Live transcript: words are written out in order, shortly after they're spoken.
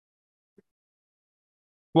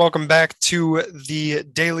Welcome back to the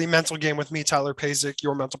daily mental game with me, Tyler Pazik,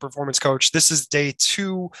 your mental performance coach. This is day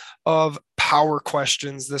 2 of Power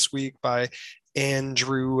Questions this week by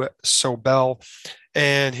Andrew Sobel.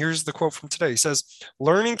 And here's the quote from today. He says,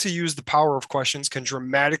 learning to use the power of questions can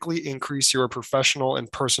dramatically increase your professional and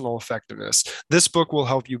personal effectiveness. This book will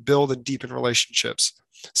help you build and deepen relationships,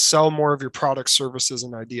 sell more of your products, services,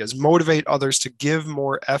 and ideas, motivate others to give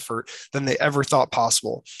more effort than they ever thought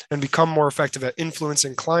possible, and become more effective at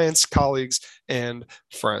influencing clients, colleagues, and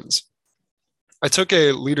friends. I took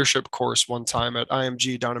a leadership course one time at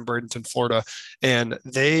IMG down in Bradenton, Florida, and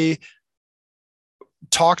they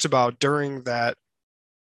talked about during that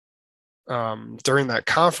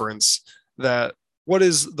conference that what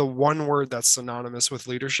is the one word that's synonymous with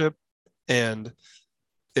leadership, and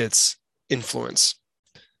it's influence.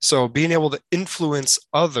 So being able to influence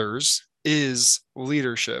others is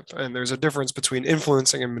leadership. And there's a difference between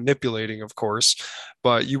influencing and manipulating, of course,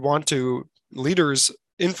 but leaders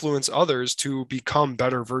influence others to become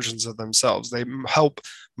better versions of themselves. They help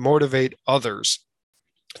motivate others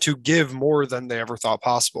to give more than they ever thought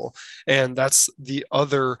possible. And that's the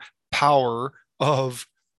other power of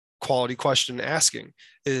quality question asking,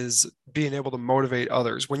 is being able to motivate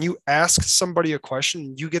others. When you ask somebody a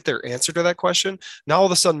question, you get their answer to that question. Now all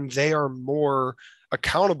of a sudden they are more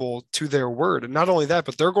accountable to their word. And not only that,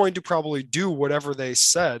 but they're going to probably do whatever they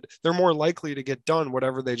said. They're more likely to get done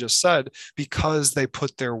whatever they just said because they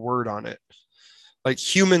put their word on it. Like,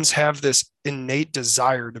 humans have this innate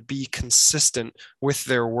desire to be consistent with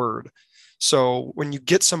their word. So when you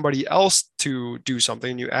get somebody else to do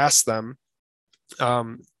something, you ask them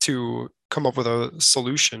to come up with a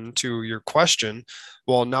solution to your question,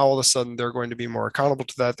 well, now all of a sudden they're going to be more accountable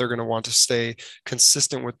to that. They're going to want to stay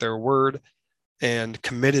consistent with their word and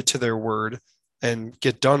committed to their word and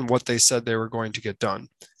get done what they said they were going to get done,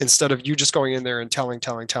 instead of you just going in there and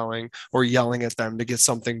telling, or yelling at them to get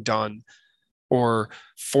something done, or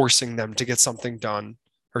forcing them to get something done,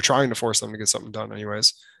 or trying to force them to get something done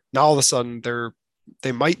anyways. Now all of a sudden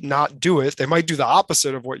they might not do it. They might do the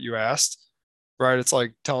opposite of what you asked, right? It's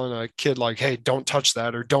like telling a kid, like, hey, don't touch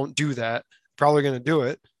that or don't do that. Probably going to do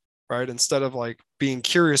it, right? Instead of like being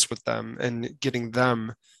curious with them and getting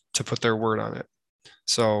them to put their word on it.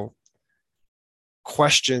 So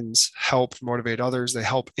questions help motivate others. They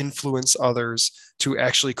help influence others to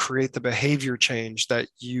actually create the behavior change that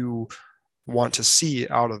you want to see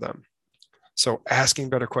out of them. So asking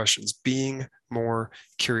better questions, being more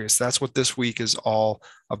curious. That's what this week is all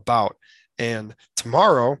about. And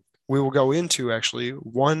tomorrow we will go into actually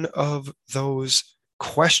one of those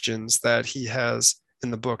questions that he has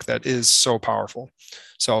in the book that is so powerful.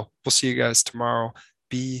 So we'll see you guys tomorrow.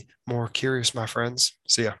 Be more curious, my friends.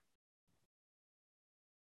 See ya.